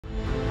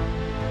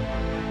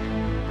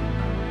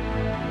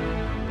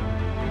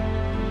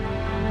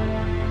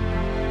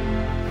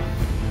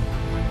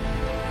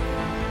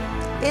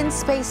In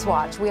Space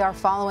Watch, we are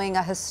following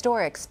a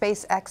historic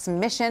SpaceX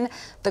mission.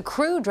 The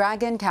Crew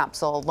Dragon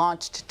capsule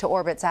launched to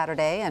orbit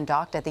Saturday and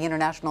docked at the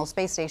International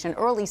Space Station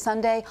early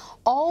Sunday,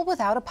 all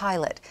without a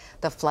pilot.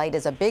 The flight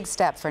is a big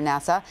step for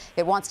NASA.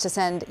 It wants to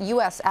send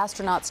U.S.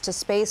 astronauts to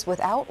space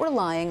without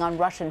relying on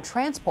Russian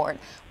transport,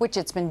 which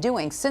it's been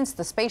doing since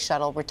the space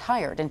shuttle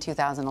retired in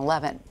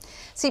 2011.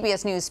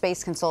 CBS News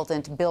space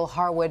consultant Bill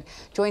Harwood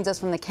joins us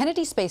from the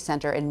Kennedy Space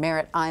Center in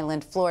Merritt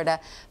Island, Florida.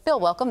 Bill,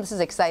 welcome. This is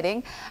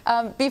exciting.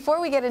 Before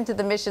we get into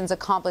the mission's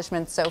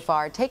accomplishments so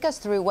far, take us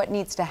through what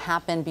needs to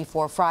happen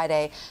before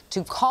Friday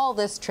to call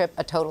this trip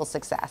a total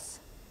success.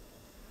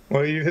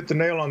 Well, you hit the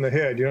nail on the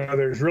head. You know,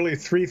 there's really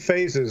three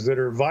phases that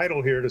are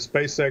vital here to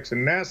SpaceX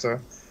and NASA.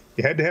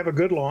 You had to have a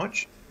good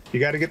launch. You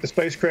got to get the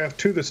spacecraft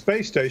to the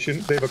space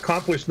station. They've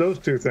accomplished those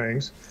two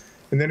things.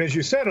 And then, as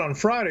you said, on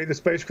Friday, the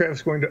spacecraft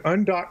is going to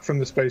undock from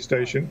the space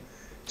station.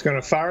 It's going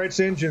to fire its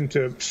engine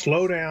to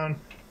slow down,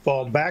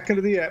 fall back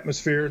into the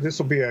atmosphere. This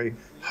will be a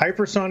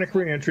hypersonic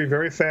reentry,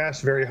 very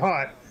fast, very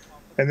hot,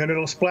 and then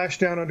it'll splash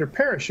down under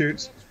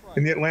parachutes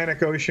in the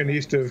Atlantic Ocean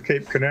east of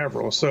Cape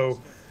Canaveral. So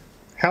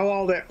how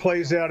all that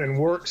plays out and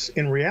works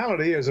in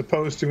reality as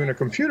opposed to in a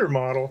computer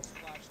model,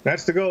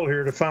 that's the goal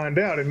here, to find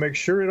out and make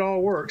sure it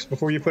all works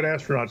before you put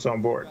astronauts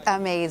on board.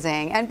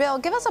 Amazing. And Bill,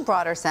 give us a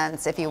broader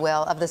sense, if you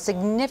will, of the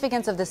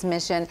significance of this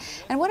mission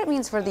and what it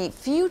means for the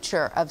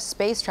future of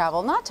space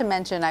travel, not to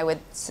mention, I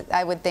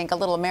would think, a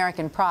little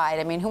American pride.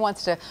 I mean, who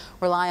wants to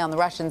rely on the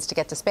Russians to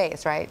get to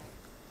space, right?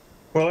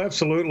 Well,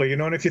 absolutely. You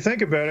know, and if you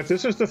think about it,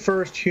 this is the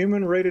first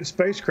human-rated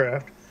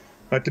spacecraft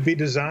to be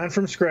designed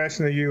from scratch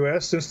in the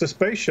U.S. since the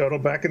space shuttle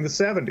back in the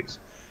 70s.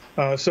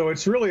 So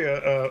it's really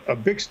a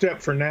big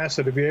step for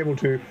NASA to be able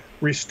to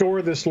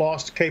restore this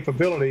lost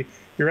capability.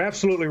 You're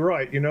absolutely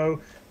right. You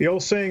know, the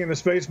old saying in the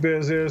space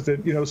biz is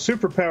that, you know,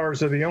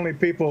 superpowers are the only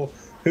people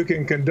who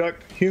can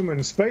conduct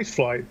human space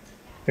flight.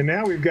 And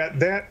now we've got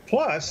that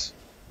plus,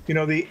 you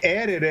know, the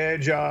added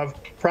edge of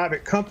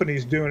private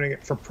companies doing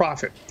it for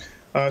profit.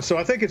 So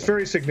I think it's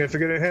very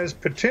significant. It has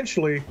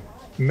potentially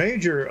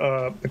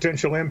major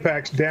potential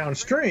impacts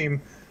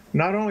downstream,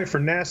 not only for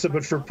NASA,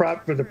 but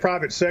for the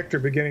private sector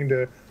beginning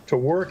to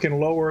work in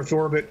low Earth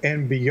orbit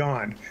and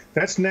beyond.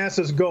 That's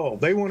NASA's goal.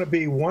 They want to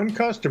be one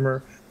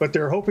customer, but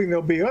they're hoping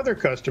there'll be other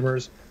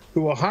customers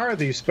who will hire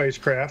these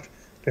spacecraft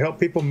to help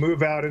people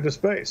move out into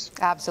space.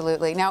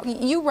 Absolutely. Now,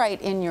 you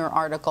write in your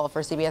article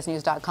for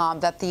CBSNews.com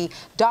that the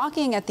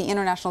docking at the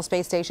International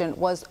Space Station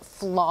was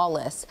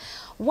flawless.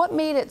 What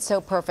made it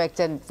so perfect?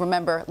 And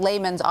remember,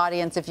 layman's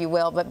audience, if you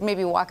will, but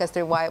maybe walk us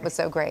through why it was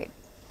so great.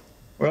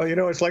 Well, you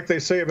know, it's like they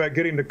say about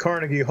getting to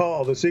Carnegie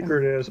Hall. The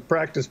secret is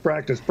practice,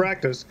 practice,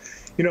 practice.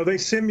 You know, they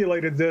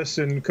simulated this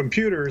in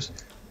computers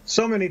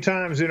so many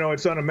times, you know,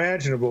 it's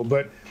unimaginable.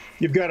 But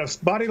you've got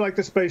a body like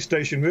the space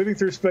station moving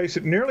through space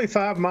at nearly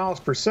 5 miles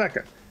per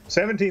second,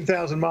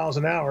 17,000 miles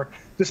an hour.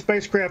 The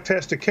spacecraft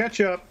has to catch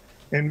up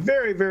and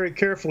very, very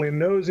carefully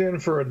nose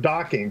in for a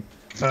docking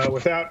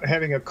without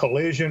having a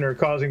collision or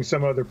causing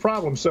some other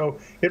problem. So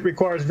it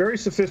requires very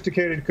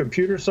sophisticated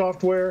computer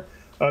software,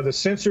 the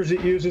sensors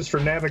it uses for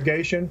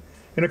navigation.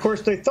 And of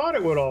course, they thought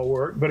it would all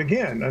work. But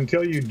again,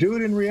 until you do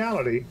it in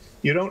reality,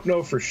 you don't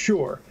know for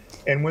sure.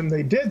 And when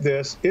they did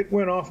this, it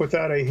went off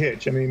without a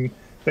hitch. I mean,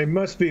 they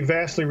must be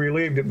vastly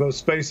relieved at both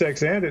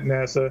SpaceX and at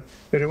NASA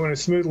that it went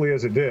as smoothly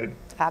as it did.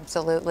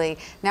 Absolutely.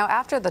 Now,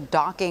 after the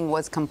docking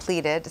was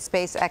completed,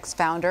 SpaceX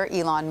founder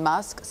Elon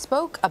Musk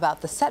spoke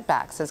about the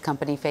setbacks his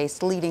company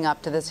faced leading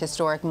up to this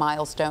historic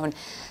milestone.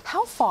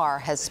 How far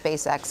has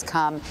SpaceX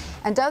come?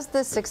 And does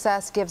this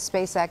success give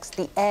SpaceX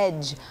the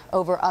edge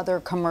over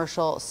other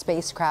commercial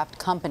spacecraft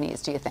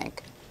companies, do you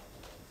think?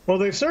 Well,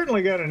 they've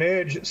certainly got an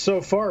edge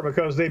so far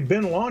because they've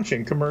been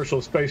launching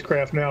commercial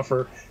spacecraft now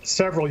for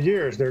several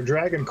years. Their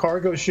Dragon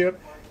cargo ship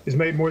has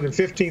made more than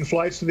 15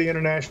 flights to the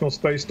International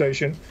Space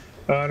Station.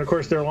 And of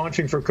course, they're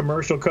launching for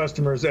commercial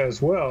customers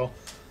as well.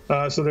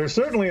 So they're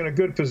certainly in a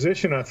good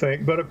position, I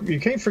think. But you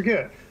can't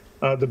forget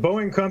the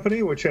Boeing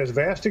company, which has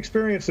vast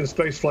experience in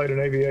spaceflight and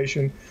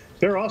aviation.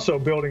 They're also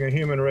building a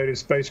human-rated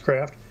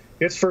spacecraft.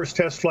 Its first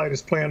test flight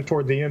is planned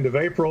toward the end of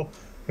April,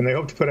 and they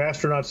hope to put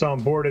astronauts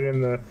on board it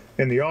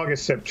in the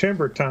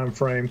August-September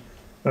timeframe.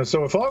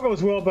 So if all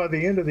goes well by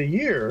the end of the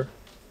year,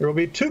 there will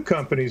be two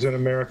companies in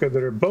America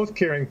that are both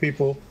carrying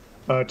people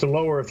to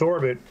low Earth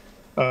orbit.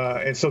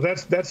 And so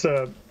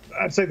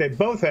I'd say they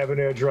both have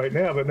an edge right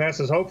now, but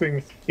NASA's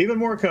hoping even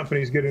more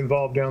companies get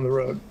involved down the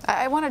road.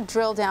 I want to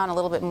drill down a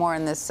little bit more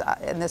in this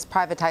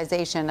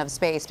privatization of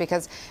space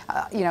because,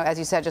 you know, as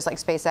you said, just like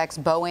SpaceX,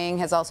 Boeing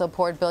has also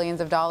poured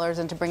billions of dollars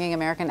into bringing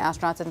American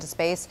astronauts into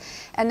space.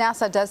 And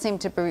NASA does seem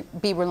to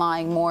be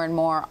relying more and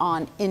more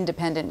on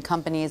independent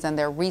companies and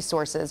their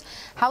resources.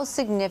 How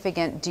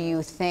significant do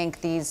you think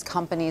these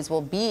companies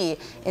will be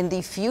in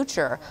the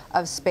future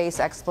of space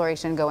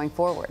exploration going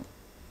forward?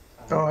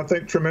 Oh, I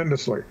think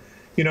tremendously.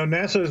 You know,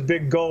 NASA's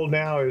big goal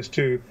now is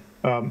to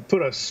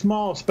put a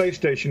small space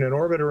station in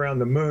orbit around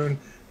the moon.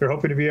 They're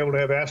hoping to be able to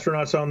have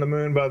astronauts on the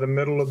moon by the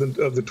middle of the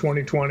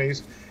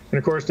 2020s. And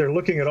of course, they're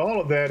looking at all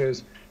of that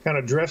as kind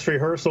of dress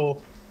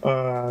rehearsal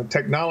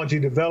technology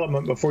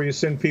development before you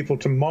send people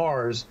to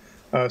Mars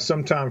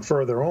sometime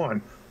further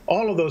on.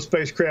 All of those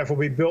spacecraft will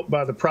be built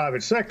by the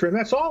private sector, and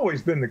that's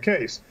always been the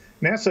case.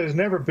 NASA has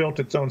never built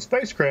its own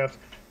spacecraft,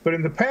 but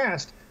in the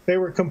past, they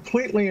were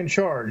completely in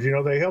charge. You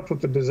know, they helped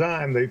with the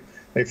design,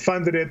 they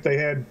funded it, they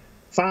had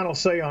final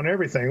say on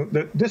everything.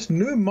 This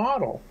new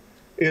model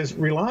is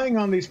relying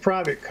on these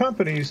private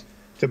companies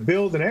to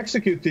build and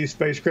execute these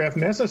spacecraft.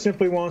 NASA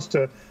simply wants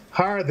to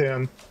hire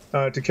them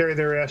to carry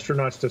their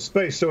astronauts to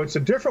space. So it's a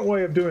different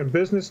way of doing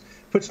business,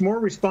 puts more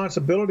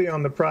responsibility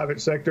on the private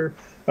sector.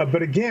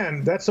 But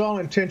again, that's all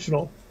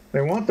intentional.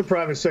 They want the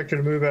private sector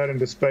to move out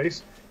into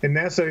space. And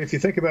NASA, if you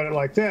think about it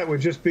like that,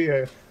 would just be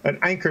an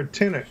anchored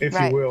tenant, if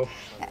you will,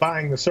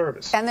 buying the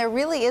service. And there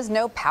really is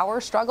no power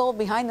struggle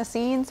behind the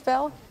scenes,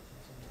 Bill?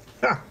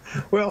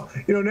 Well,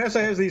 you know,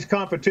 NASA has these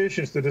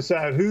competitions to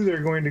decide who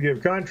they're going to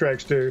give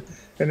contracts to,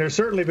 and there's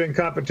certainly been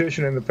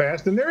competition in the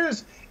past, and there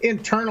is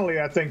internally,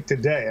 I think,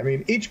 today. I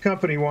mean, each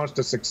company wants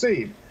to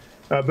succeed,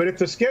 but if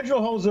the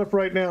schedule holds up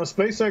right now,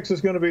 SpaceX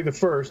is going to be the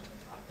first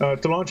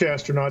to launch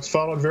astronauts,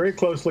 followed very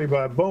closely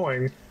by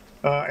Boeing,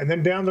 and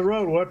then down the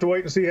road, we'll have to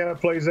wait and see how it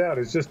plays out.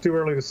 It's just too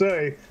early to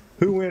say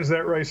who wins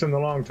that race in the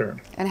long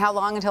term. And how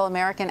long until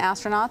American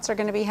astronauts are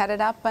going to be headed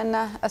up in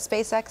a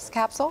SpaceX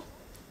capsule?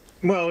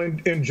 Well,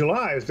 in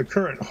July is the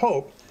current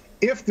hope.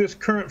 If this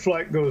current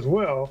flight goes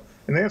well,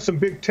 and they have some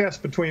big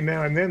tests between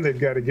now and then they've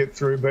got to get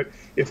through, but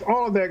if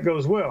all of that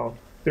goes well,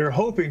 they're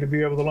hoping to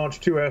be able to launch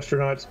 2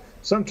 astronauts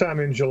sometime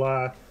in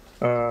July,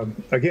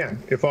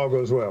 again, if all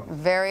goes well.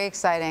 Very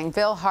exciting.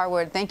 Bill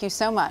Harwood, thank you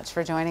so much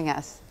for joining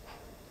us.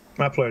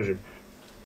 My pleasure.